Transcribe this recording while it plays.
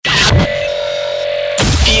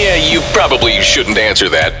You probably shouldn't answer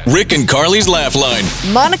that. Rick and Carly's Laugh Line.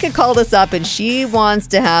 Monica called us up and she wants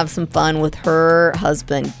to have some fun with her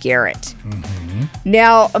husband, Garrett.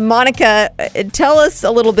 Now, Monica, tell us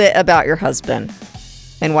a little bit about your husband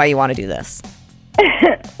and why you want to do this.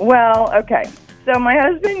 Well, okay. So my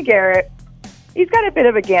husband, Garrett, he's got a bit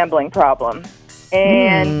of a gambling problem.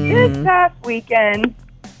 And this past weekend,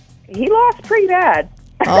 he lost pretty bad.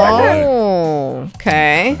 Oh,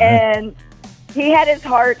 okay. And he had his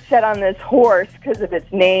heart set on this horse because of its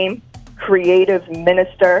name, Creative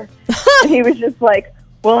Minister. And he was just like,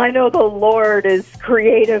 well, I know the Lord is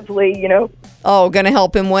creatively, Oh, going to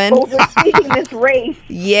help him win? overseeing this race.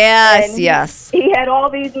 Yes, And yes. He had all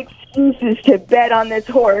these excuses to bet on this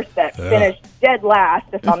horse that finished dead last,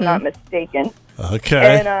 if I'm not mistaken.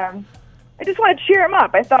 Okay. And I just want to cheer him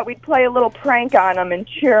up. I thought we'd play a little prank on him and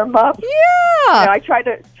cheer him up. Yeah. I try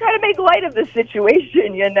to make light of the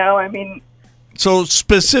situation. I mean, So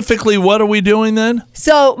specifically, what are we doing then?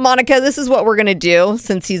 So, Monica, this is what we're going to do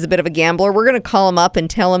since he's a bit of a gambler. We're going to call him up and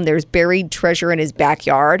tell him there's buried treasure in his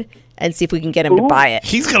backyard and see if we can get him to buy it.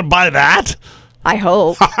 He's going to buy that? I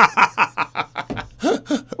hope.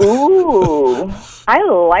 ooh, I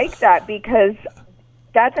like that because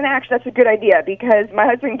that's a good idea because my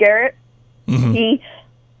husband Garrett, he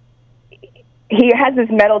has this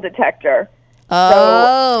metal detector.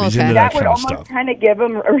 Oh, He's okay. into That kind would of almost stuff. kind of give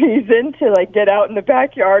him a reason to get out in the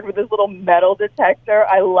backyard with his little metal detector.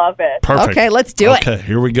 I love it. Perfect. Okay, let's do it. Okay,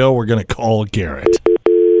 here we go. We're going to call Garrett.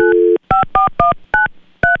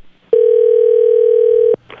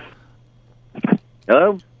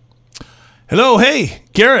 Hello? Hello, hey,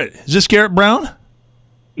 Garrett. Is this Garrett Brown?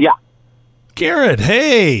 Yeah. Garrett,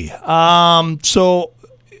 hey. So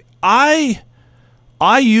I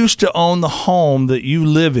used to own the home that you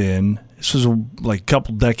live in. This was like a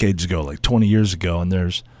couple decades ago, like 20 years ago, and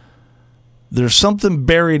there's something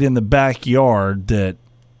buried in the backyard that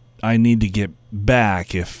I need to get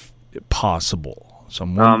back if possible. So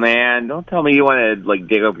Oh, man, don't tell me you want to,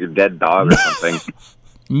 dig up your dead dog or something.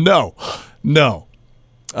 No.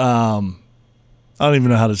 I don't even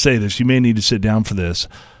know how to say this. You may need to sit down for this.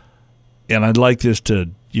 And I'd like this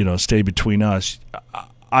to, stay between us.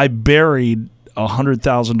 I buried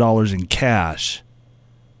 $100,000 in cash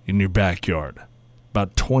in your backyard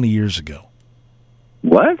about 20 years ago.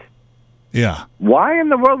 What? Yeah. Why in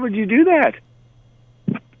the world would you do that?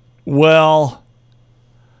 Well,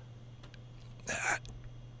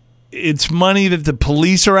 it's money that the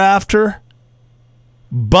police are after.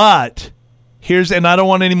 But and I don't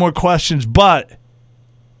want any more questions, but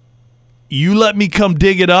you let me come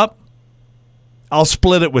dig it up, I'll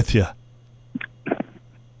split it with you.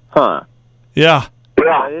 Huh. Yeah.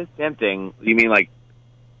 That is tempting. You mean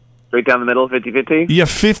straight down the middle, 50-50? You have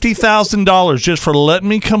 $50,000 just for letting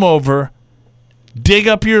me come over, dig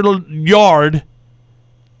up your yard,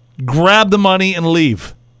 grab the money, and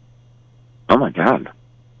leave. Oh, my God.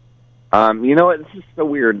 You know what? This is so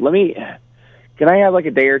weird. Can I have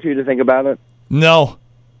a day or two to think about it? No.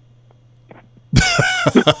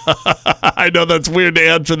 I know that's weird to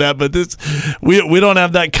answer that, but we don't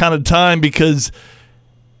have that kind of time because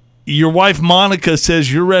your wife Monica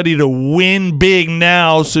says you're ready to win big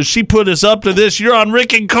now, so she put us up to this. You're on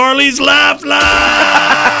Rick and Carly's Laugh Line.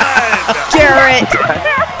 Garrett.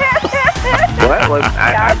 What?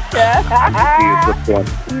 I'm confused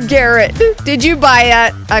with one. Garrett, did you buy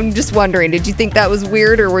it? I'm just wondering, did you think that was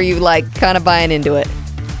weird or were you kind of buying into it?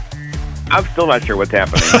 I'm still not sure what's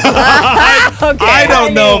happening. Okay. I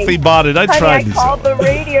don't know if he bought it. I tried I to called the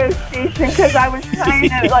radio station because I was trying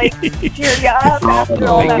to cheer you up after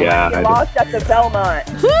all that God. you lost at the Belmont.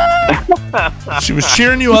 She was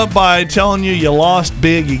cheering you up by telling you you lost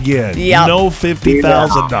big again. Yep. No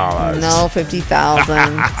 $50,000. No, 50,000.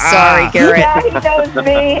 Sorry, Garrett. Yeah, he knows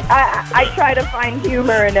me. I try to find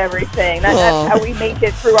humor and everything. That's how we make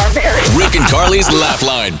it through our marriage. Rick and Carly's Laugh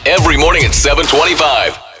Line. Every morning at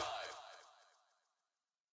 7:25.